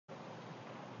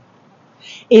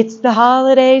It's the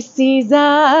holiday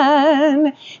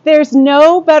season. There's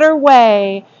no better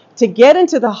way to get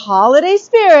into the holiday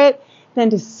spirit than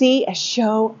to see a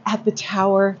show at the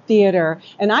Tower Theater.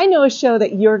 And I know a show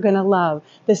that you're going to love.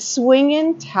 The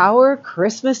Swingin Tower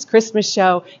Christmas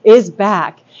Show is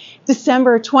back.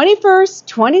 December 21st,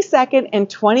 22nd, and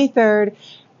 23rd.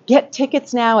 Get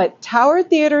tickets now at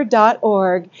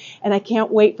towertheater.org, and I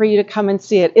can't wait for you to come and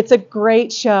see it. It's a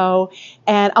great show,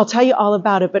 and I'll tell you all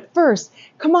about it. But first,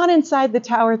 come on inside the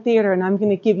Tower Theater, and I'm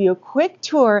going to give you a quick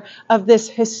tour of this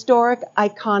historic,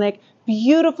 iconic,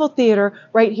 beautiful theater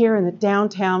right here in the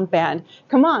downtown Bend.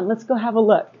 Come on, let's go have a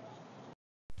look.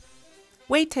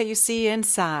 Wait till you see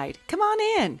inside. Come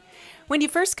on in. When you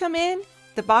first come in,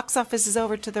 the box office is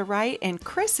over to the right, and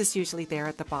Chris is usually there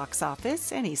at the box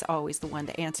office, and he's always the one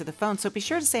to answer the phone. So be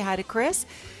sure to say hi to Chris.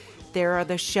 There are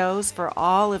the shows for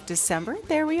all of December.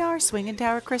 There we are, Swingin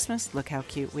Tower Christmas. Look how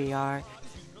cute we are.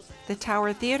 The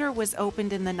Tower Theater was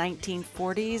opened in the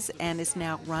 1940s and is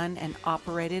now run and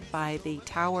operated by the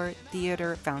Tower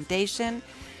Theater Foundation.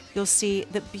 You'll see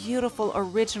the beautiful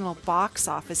original box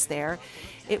office there.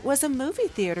 It was a movie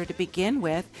theater to begin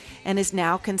with and is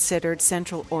now considered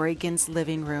Central Oregon's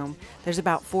living room. There's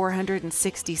about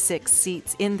 466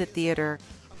 seats in the theater.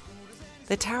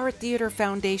 The Tower Theater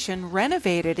Foundation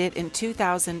renovated it in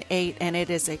 2008, and it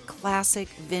is a classic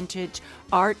vintage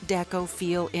Art Deco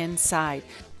feel inside.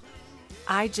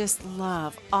 I just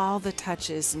love all the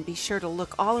touches, and be sure to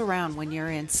look all around when you're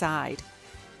inside.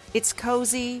 It's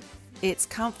cozy. It's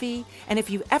comfy, and if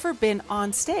you've ever been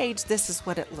on stage, this is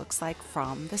what it looks like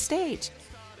from the stage.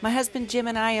 My husband Jim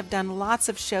and I have done lots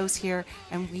of shows here,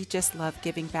 and we just love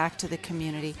giving back to the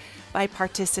community by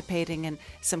participating in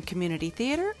some community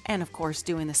theater and, of course,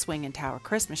 doing the Swingin Tower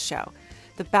Christmas Show.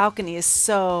 The balcony is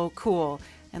so cool,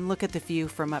 and look at the view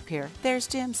from up here. There's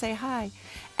Jim, say hi.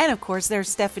 And, of course, there's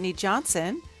Stephanie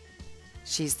Johnson.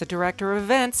 She's the director of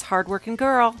events, hardworking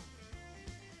girl.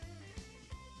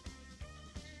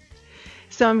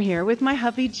 So I'm here with my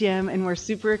hubby Jim, and we're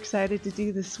super excited to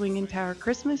do the Swingin Tower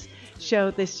Christmas Show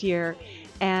this year.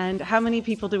 And how many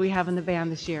people do we have in the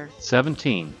band this year?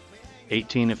 17.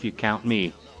 18 if you count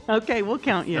me. Okay, we'll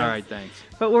count you. All right, thanks.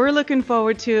 But we're looking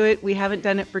forward to it. We haven't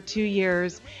done it for 2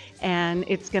 years, and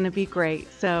it's going to be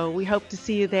great. So we hope to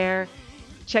see you there.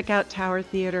 Check out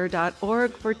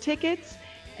towertheater.org for tickets,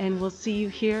 and we'll see you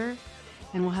here,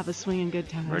 and we'll have a swinging good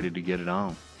time. Ready to get it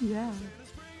on. Yeah.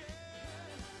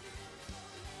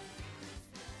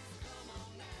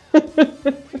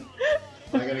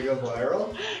 Am I going to go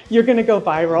viral? You're going to go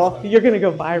viral. You're going to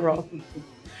go viral.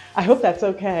 I hope that's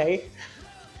okay.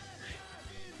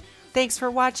 Thanks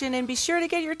for watching, and be sure to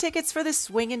get your tickets for the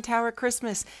Swingin Tower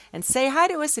Christmas, and say hi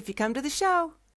to us if you come to the show.